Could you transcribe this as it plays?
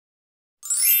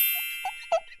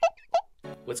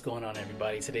What's going on,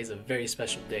 everybody? Today's a very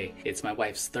special day. It's my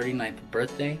wife's 39th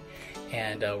birthday,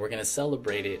 and we're gonna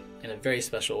celebrate it in a very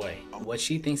special way. What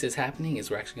she thinks is happening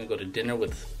is we're actually gonna go to dinner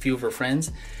with a few of her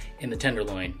friends in the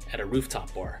Tenderloin at a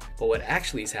rooftop bar. But what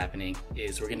actually is happening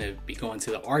is we're gonna be going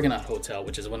to the Argonaut Hotel,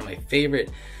 which is one of my favorite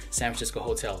San Francisco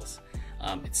hotels.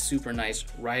 It's super nice,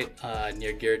 right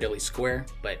near Ghirardelli Square,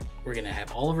 but we're gonna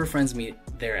have all of our friends meet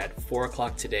there at 4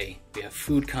 o'clock today. We have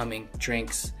food coming,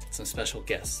 drinks, some special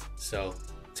guests. So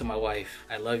to my wife,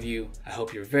 I love you. I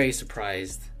hope you're very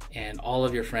surprised, and all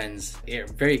of your friends are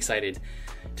very excited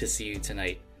to see you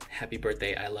tonight. Happy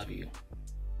birthday, I love you.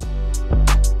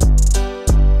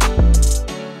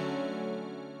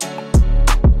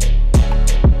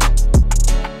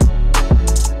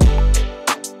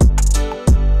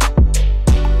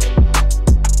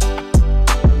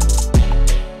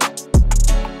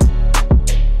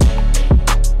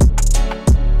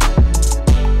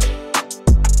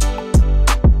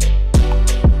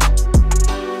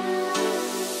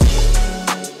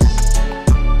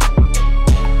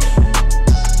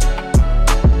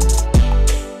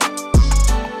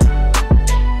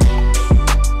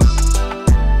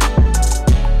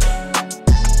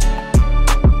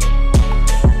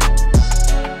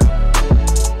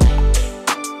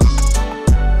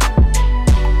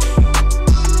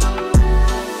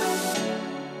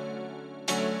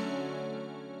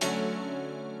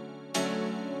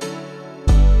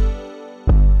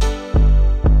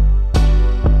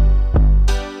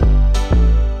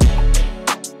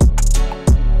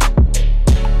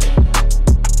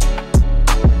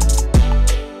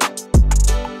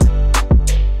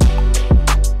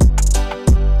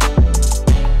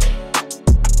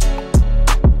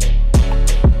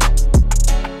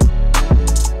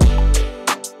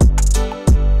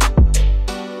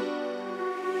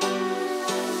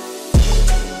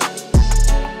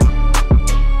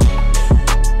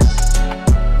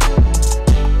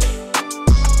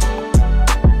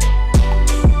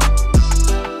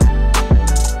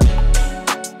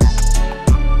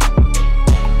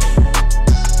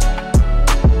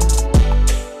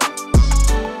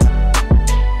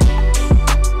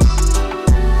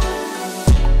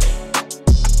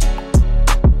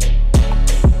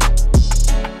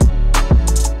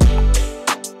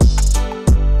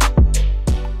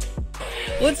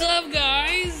 What's up,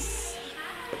 guys?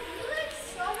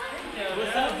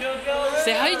 What's up, JoJo?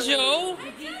 Say hi, Joe.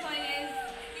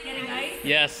 Getting ice?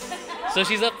 Yes. So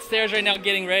she's upstairs right now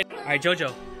getting ready. All right,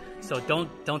 Jojo. So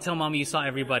don't tell mommy you saw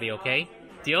everybody, okay?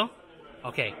 Deal?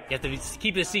 Okay. You have to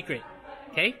keep it a secret,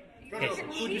 okay? Okay.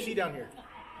 Who did you see down here?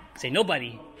 Say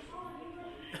nobody.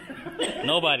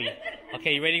 Nobody.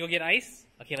 Okay, you ready to go get ice?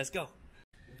 Okay, let's go.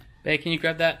 Babe, can you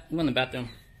grab that? I'm in the bathroom.